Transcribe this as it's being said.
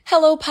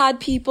Hello, pod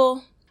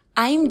people.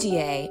 I'm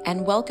DA,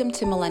 and welcome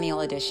to Millennial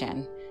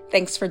Edition.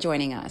 Thanks for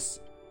joining us.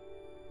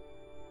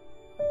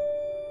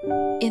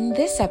 In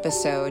this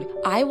episode,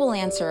 I will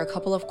answer a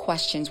couple of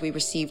questions we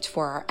received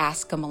for our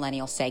Ask a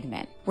Millennial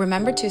segment.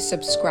 Remember to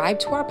subscribe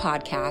to our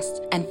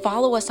podcast and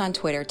follow us on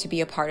Twitter to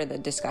be a part of the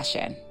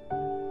discussion.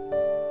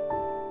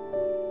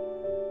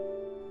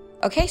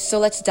 Okay, so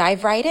let's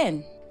dive right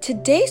in.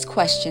 Today's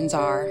questions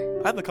are...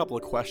 I have a couple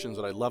of questions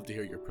that I'd love to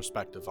hear your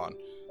perspective on.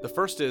 The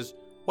first is,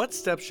 what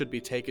steps should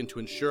be taken to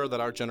ensure that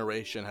our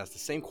generation has the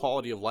same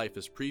quality of life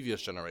as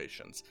previous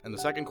generations? And the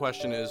second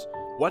question is,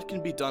 what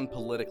can be done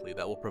politically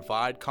that will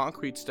provide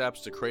concrete steps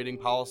to creating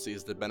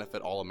policies that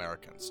benefit all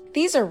Americans?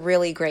 These are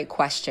really great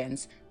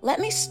questions. Let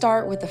me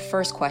start with the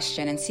first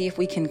question and see if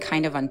we can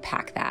kind of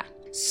unpack that.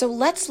 So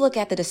let's look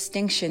at the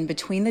distinction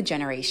between the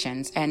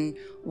generations and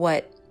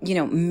what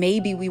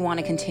maybe we want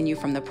to continue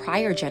from the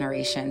prior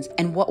generations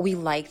and what we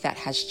like that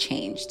has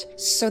changed.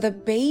 So the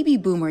baby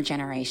boomer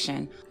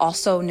generation,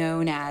 also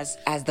known as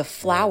the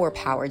flower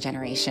power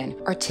generation,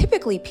 are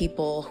typically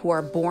people who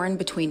are born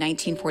between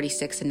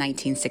 1946 and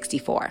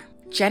 1964.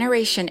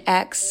 Generation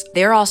X,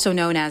 they're also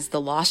known as the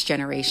lost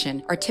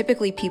generation, are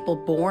typically people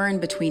born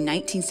between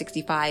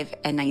 1965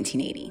 and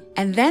 1980.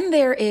 And then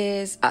there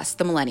is us,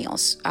 the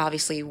millennials.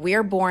 Obviously,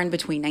 we're born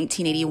between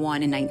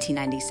 1981 and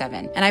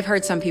 1997. And I've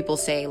heard some people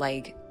say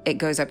it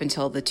goes up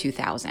until the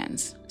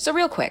 2000s. So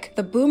real quick,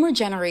 the boomer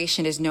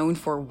generation is known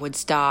for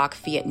Woodstock,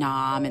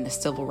 Vietnam, and the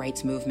civil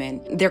rights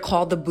movement. They're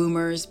called the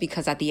boomers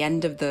because at the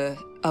end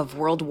of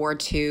World War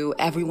II,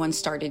 everyone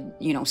started,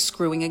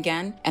 screwing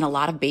again, and a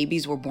lot of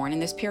babies were born in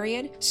this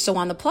period. So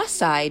on the plus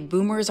side,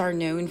 boomers are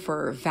known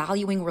for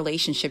valuing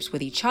relationships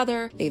with each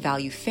other. They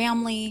value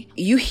family.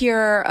 You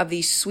hear of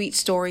these sweet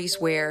stories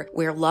where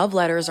love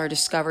letters are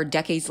discovered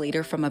decades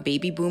later from a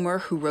baby boomer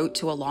who wrote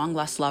to a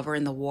long-lost lover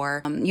in the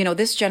war.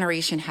 This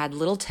generation had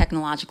little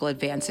technological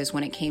advances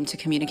when it came to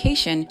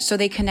communication, so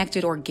they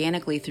connected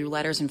organically through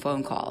letters and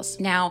phone calls.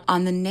 Now,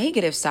 on the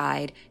negative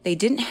side, they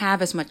didn't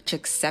have as much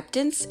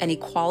acceptance and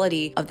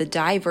equality of the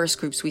diverse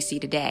groups we see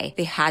today.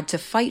 They had to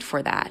fight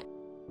for that.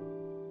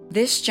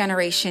 This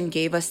generation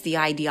gave us the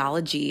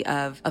ideology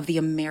of the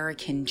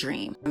American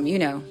dream.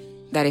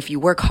 That if you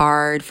work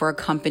hard for a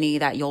company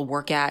that you'll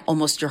work at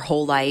almost your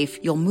whole life,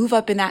 you'll move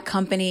up in that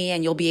company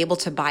and you'll be able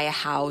to buy a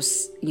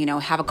house,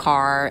 have a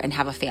car and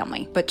have a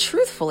family. But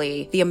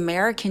truthfully, the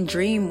American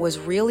dream was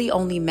really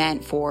only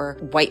meant for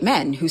white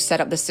men who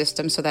set up the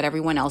system so that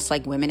everyone else,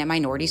 like women and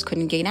minorities,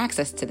 couldn't gain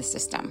access to the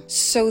system.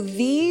 So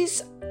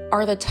these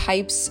are the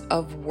types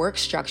of work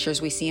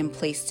structures we see in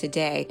place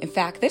today. In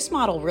fact, this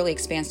model really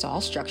expands to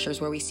all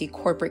structures where we see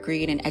corporate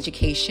greed in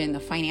education, the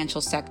financial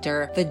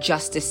sector, the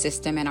justice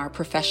system, and our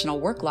professional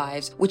work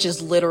lives, which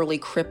is literally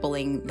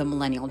crippling the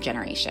millennial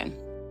generation.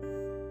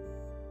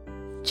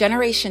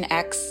 Generation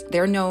X,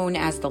 they're known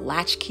as the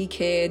latchkey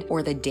kid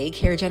or the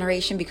daycare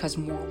generation because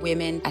more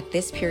women at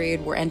this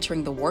period were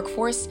entering the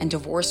workforce and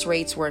divorce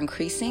rates were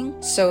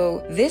increasing.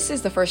 So this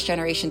is the first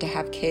generation to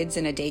have kids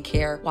in a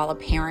daycare while a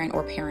parent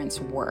or parents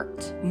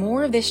worked.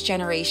 More of this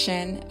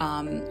generation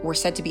were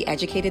said to be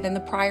educated than the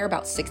prior,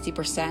 about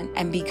 60%.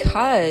 And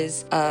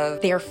because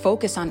of their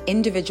focus on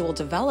individual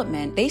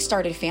development, they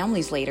started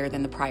families later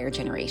than the prior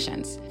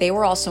generations. They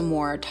were also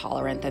more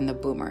tolerant than the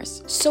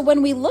boomers. So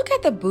when we look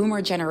at the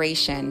boomer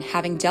generation,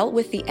 having dealt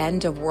with the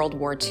end of World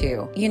War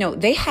II,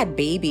 they had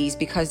babies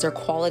because their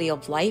quality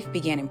of life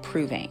began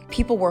improving.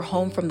 People were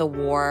home from the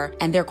war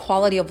and their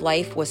quality of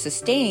life was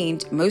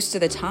sustained most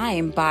of the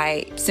time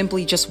by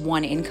simply just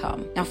one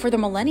income. Now for the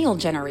millennial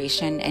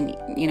generation and,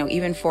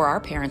 even for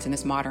our parents in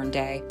this modern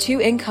day, two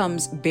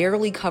incomes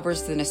barely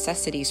covers the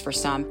necessities for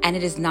some, and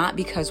it is not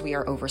because we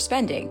are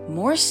overspending.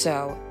 More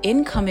so,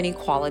 income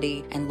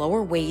inequality and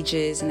lower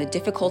wages and the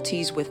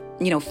difficulties with,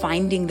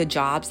 finding the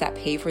jobs that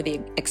pay for the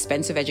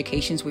expensive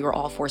educations we were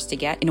all forced to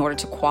get in order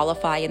to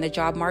qualify in the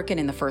job market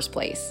in the first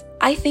place.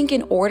 I think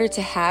in order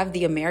to have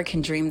the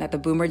American dream that the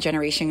boomer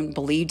generation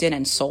believed in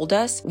and sold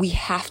us, we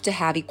have to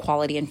have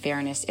equality and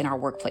fairness in our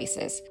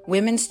workplaces.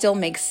 Women still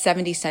make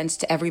 70 cents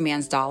to every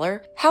man's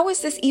dollar. How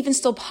is this even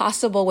still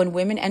possible when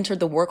women entered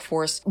the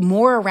workforce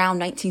more around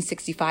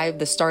 1965,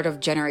 the start of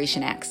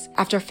Generation X?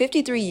 After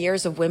 53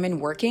 years of women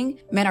working,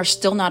 men are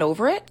still not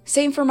over it?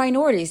 Same for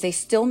minorities. They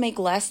still make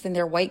less than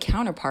their white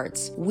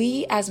counterparts.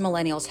 We as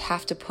millennials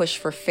have to push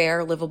for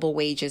fair, livable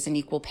wages and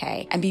equal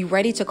pay and be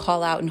ready to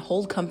call out and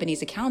hold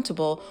companies accountable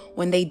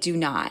when they do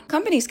not.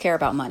 Companies care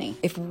about money.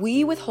 If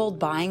we withhold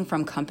buying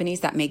from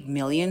companies that make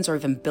millions or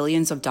even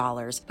billions of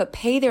dollars, but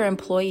pay their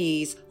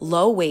employees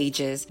low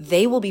wages,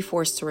 they will be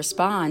forced to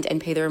respond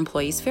and pay their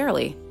employees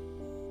fairly.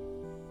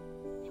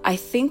 I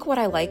think what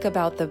I like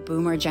about the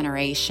boomer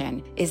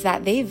generation is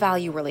that they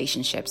value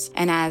relationships.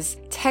 And as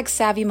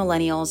tech-savvy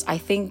millennials, I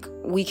think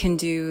we can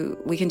do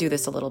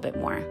this a little bit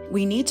more.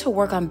 We need to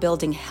work on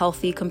building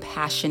healthy,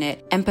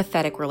 compassionate,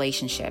 empathetic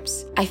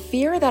relationships. I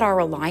fear that our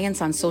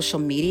reliance on social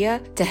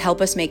media to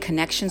help us make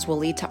connections will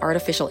lead to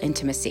artificial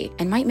intimacy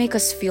and might make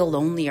us feel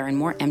lonelier and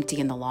more empty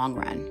in the long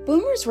run.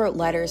 Boomers wrote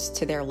letters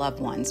to their loved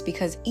ones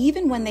because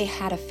even when they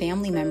had a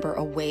family member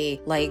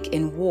away, like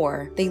in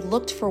war, they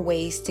looked for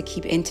ways to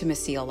keep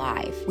intimacy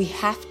alive. We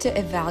have to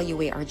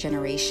evaluate our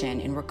generation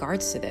in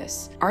regards to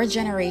this. Our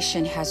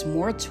generation has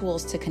more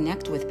tools to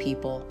connect with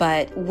people,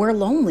 but we're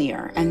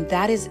lonelier, and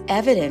that is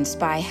evidenced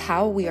by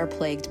how we are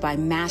plagued by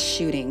mass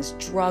shootings,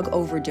 drug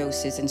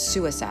overdoses, and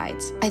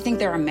suicides. I think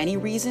there are many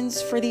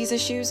reasons for these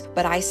issues,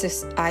 but I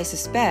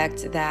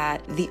suspect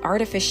that the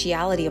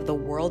artificiality of the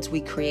worlds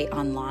we create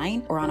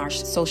online or on our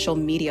social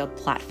media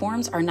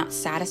platforms are not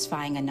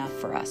satisfying enough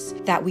for us,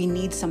 that we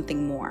need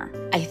something more.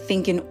 I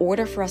think in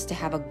order for us to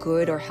have a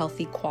good or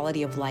healthy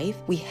quality of life,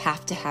 we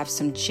have to have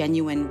some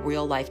genuine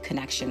real-life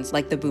connections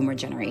like the boomer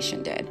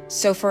generation did.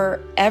 So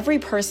for every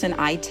person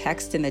I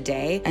text in the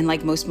day, and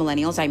like most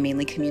millennials, I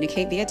mainly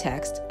communicate via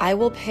text, I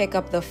will pick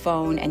up the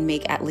phone and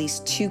make at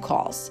least 2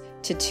 calls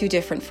to 2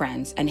 different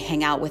friends and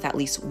hang out with at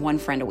least 1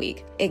 friend a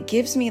week. It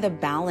gives me the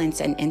balance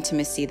and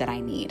intimacy that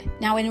I need.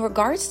 Now, in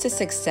regards to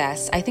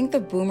success, I think the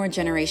boomer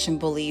generation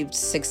believed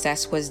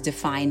success was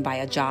defined by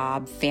a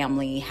job,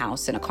 family,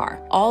 house, and a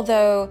car.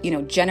 Although,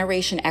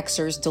 Generation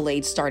Xers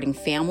delayed starting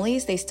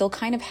families, they still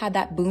kind of had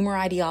that boomer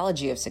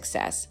ideology of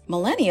success.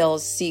 Millennials,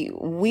 see,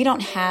 we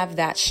don't have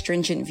that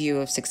stringent view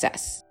of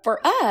success.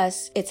 For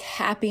us, it's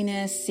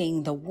happiness,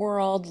 seeing the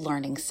world,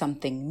 learning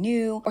something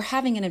new, or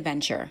having an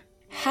adventure.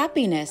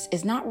 Happiness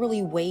is not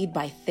really weighed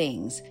by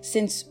things,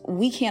 since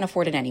we can't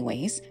afford it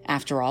anyways.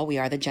 After all, we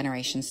are the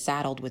generation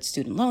saddled with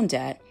student loan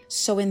debt.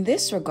 So in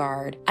this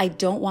regard, I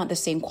don't want the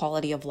same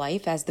quality of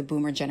life as the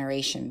boomer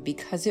generation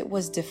because it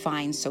was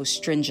defined so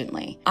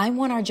stringently. I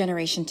want our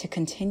generation to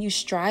continue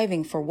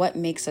striving for what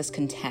makes us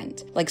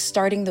content, like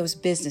starting those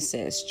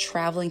businesses,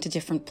 traveling to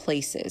different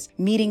places,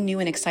 meeting new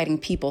and exciting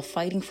people,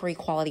 fighting for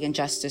equality and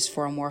justice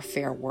for a more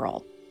fair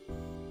world.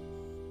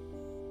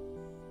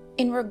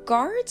 In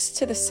regards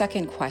to the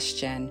second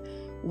question,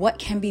 what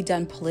can be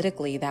done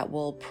politically that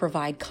will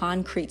provide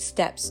concrete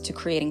steps to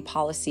creating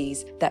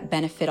policies that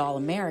benefit all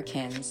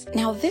Americans?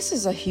 Now, this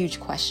is a huge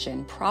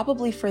question,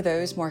 probably for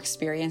those more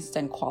experienced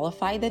and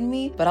qualified than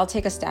me, but I'll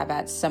take a stab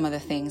at some of the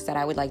things that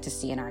I would like to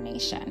see in our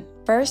nation.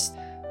 First,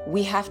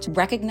 we have to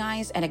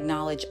recognize and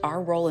acknowledge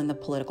our role in the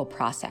political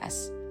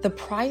process. The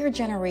prior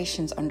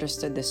generations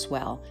understood this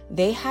well.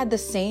 They had the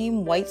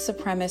same white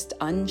supremacist,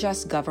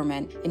 unjust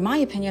government. In my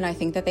opinion, I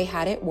think that they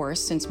had it worse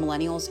since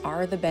millennials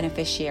are the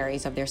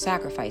beneficiaries of their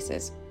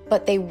sacrifices.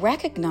 But they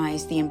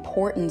recognized the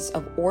importance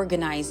of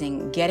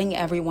organizing, getting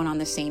everyone on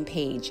the same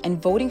page, and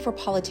voting for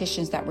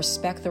politicians that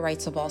respect the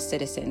rights of all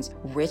citizens,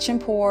 rich and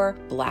poor,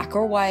 black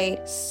or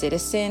white,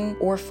 citizen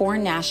or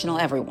foreign national,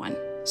 everyone.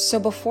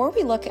 So before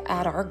we look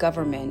at our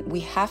government,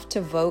 we have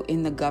to vote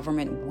in the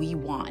government we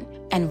want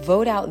and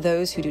vote out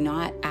those who do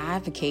not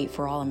advocate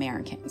for all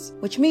Americans,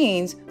 which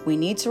means we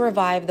need to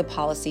revive the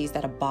policies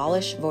that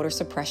abolish voter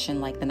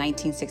suppression like the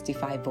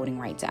 1965 Voting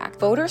Rights Act.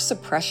 Voter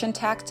suppression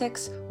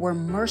tactics were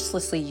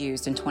mercilessly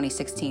used in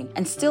 2016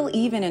 and still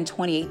even in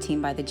 2018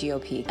 by the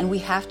GOP. And we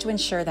have to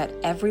ensure that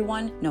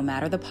everyone, no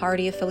matter the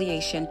party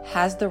affiliation,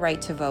 has the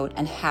right to vote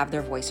and have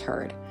their voice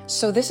heard.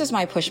 So this is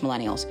my push,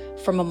 millennials.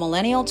 From a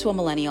millennial to a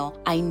millennial,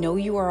 I know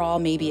you are all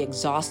maybe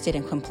exhausted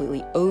and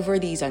completely over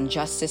these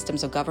unjust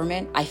systems of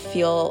government. I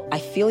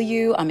feel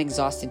you, I'm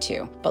exhausted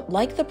too. But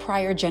like the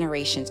prior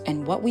generations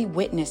and what we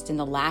witnessed in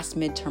the last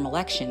midterm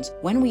elections,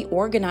 when we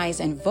organize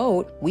and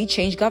vote, we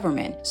change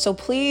government. So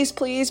please,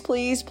 please,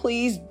 please,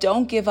 please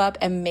don't give up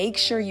and make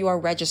sure you are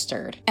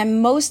registered.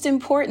 And most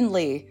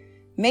importantly,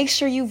 make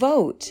sure you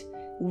vote.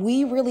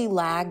 We really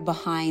lag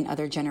behind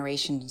other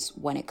generations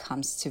when it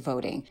comes to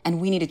voting,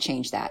 and we need to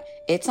change that.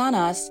 It's on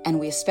us, and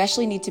we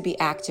especially need to be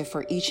active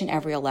for each and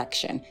every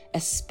election,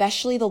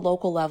 especially the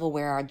local level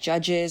where our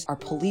judges, our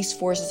police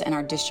forces, and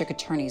our district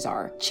attorneys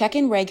are. Check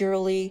in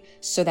regularly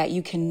so that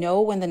you can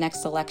know when the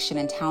next election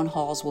and town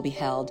halls will be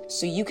held,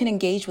 so you can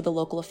engage with the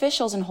local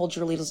officials and hold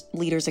your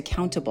leaders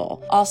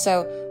accountable.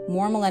 Also,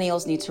 more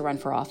millennials need to run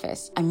for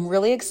office. I'm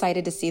really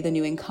excited to see the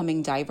new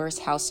incoming diverse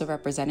House of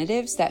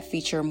Representatives that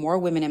feature more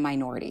women and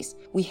minorities.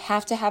 We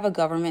have to have a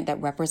government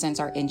that represents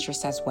our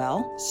interests as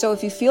well. So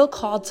if you feel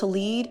called to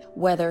lead,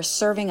 whether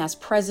serving as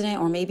president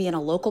or maybe in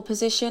a local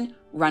position,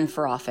 run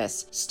for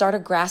office. Start a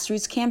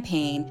grassroots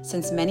campaign,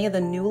 since many of the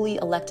newly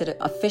elected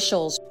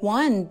officials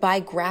won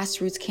by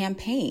grassroots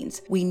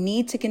campaigns. We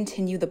need to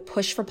continue the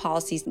push for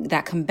policies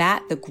that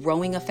combat the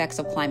growing effects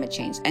of climate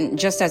change. And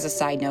just as a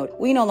side note,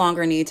 we no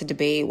longer need to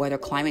debate whether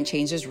climate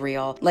change is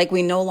real, like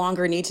we no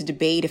longer need to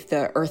debate if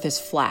the earth is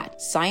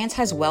flat. Science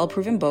has well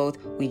proven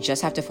both. We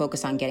just have to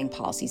focus on getting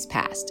policies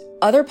passed.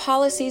 Other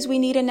policies we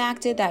need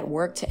enacted that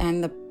work to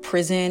end the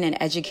prison and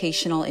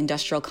educational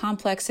industrial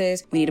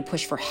complexes. We need to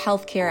push for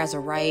healthcare as a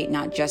right,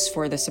 not just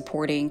for the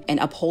supporting and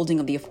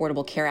upholding of the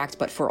Affordable Care Act,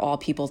 but for all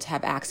people to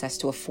have access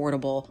to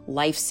affordable,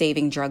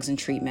 life-saving drugs and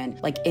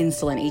treatment like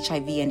insulin,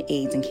 HIV and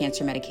AIDS, and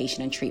cancer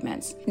medication and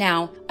treatments.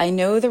 Now, I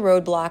know the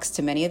roadblocks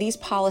to many of these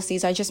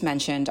policies I just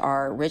mentioned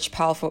are rich,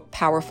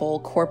 powerful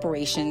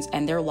corporations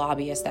and their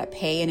lobbyists that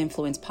pay and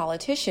influence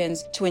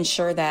politicians to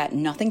ensure that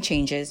nothing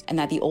changes and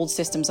that the old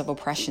systems of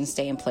oppression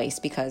stay in place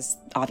because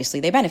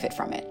obviously they benefit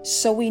from it.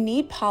 So we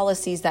need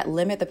policies that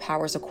limit the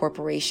powers of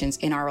corporations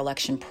in our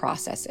election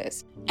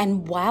processes.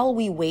 And while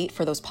we wait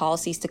for those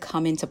policies to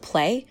come into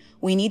play,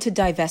 we need to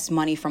divest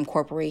money from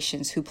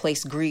corporations who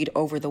place greed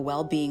over the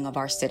well-being of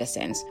our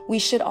citizens. We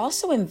should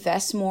also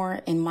invest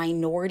more in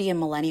minority and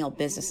millennial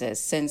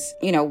businesses since,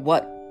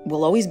 what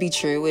will always be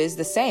true is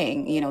the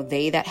saying,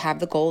 they that have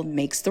the gold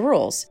makes the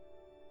rules.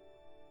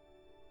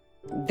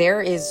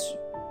 There is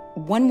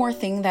one more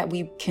thing that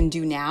we can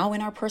do now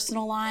in our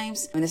personal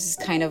lives, and this is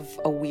kind of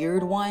a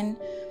weird one.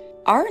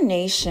 Our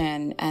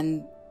nation,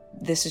 and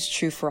this is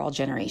true for all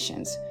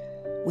generations,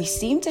 we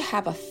seem to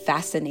have a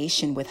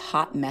fascination with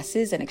hot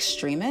messes and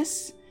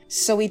extremists.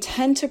 So we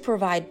tend to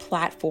provide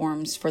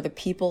platforms for the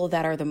people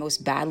that are the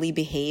most badly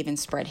behaved and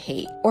spread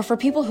hate, or for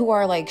people who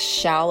are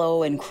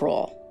shallow and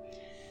cruel.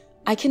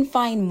 I can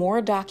find more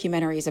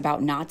documentaries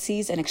about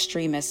Nazis and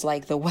extremists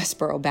like the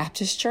Westboro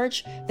Baptist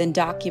Church than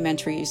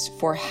documentaries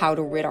for how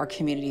to rid our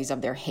communities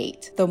of their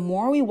hate. The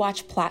more we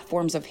watch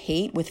platforms of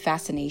hate with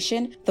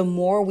fascination, the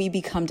more we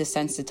become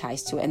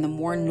desensitized to it and the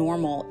more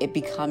normal it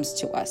becomes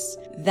to us.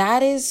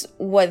 That is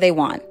what they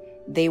want.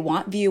 They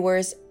want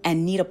viewers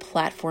and need a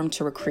platform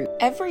to recruit.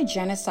 Every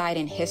genocide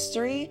in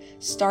history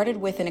started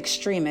with an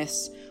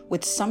extremist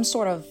with some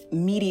sort of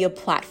media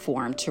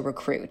platform to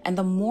recruit. And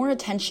the more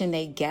attention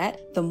they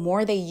get, the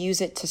more they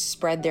use it to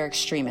spread their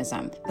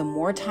extremism. The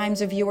more times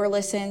a viewer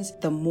listens,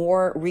 the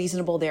more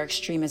reasonable their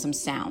extremism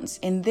sounds.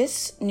 In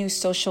this new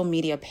social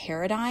media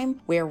paradigm,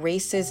 where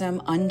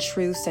racism,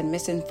 untruths, and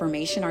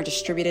misinformation are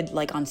distributed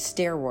like on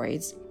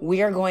steroids,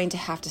 we are going to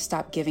have to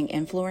stop giving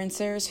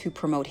influencers who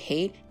promote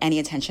hate any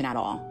attention at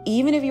all.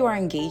 Even if you are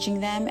engaging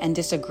them and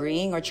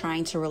disagreeing or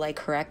trying to relay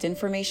correct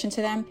information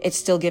to them, it's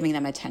still giving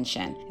them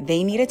attention.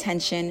 They need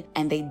attention,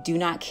 and they do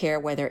not care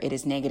whether it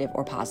is negative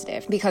or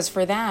positive, because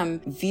for them,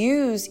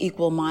 views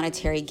equal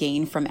monetary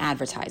gain from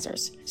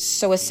advertisers.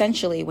 So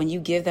essentially, when you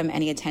give them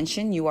any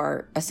attention, you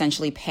are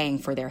essentially paying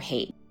for their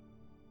hate.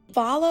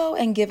 Follow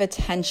and give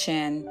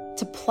attention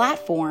to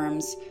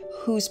platforms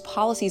whose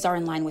policies are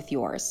in line with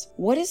yours.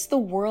 What is the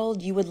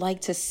world you would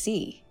like to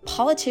see?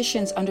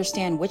 Politicians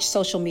understand which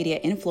social media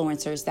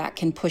influencers that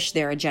can push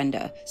their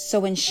agenda.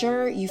 So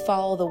ensure you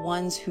follow the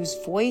ones whose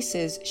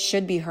voices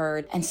should be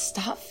heard and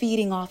stop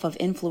feeding off of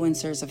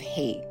influencers of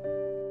hate.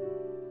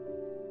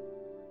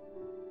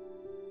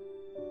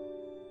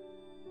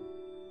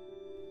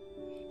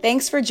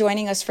 Thanks for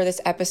joining us for this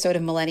episode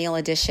of Millennial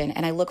Edition,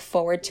 and I look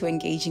forward to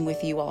engaging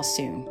with you all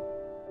soon.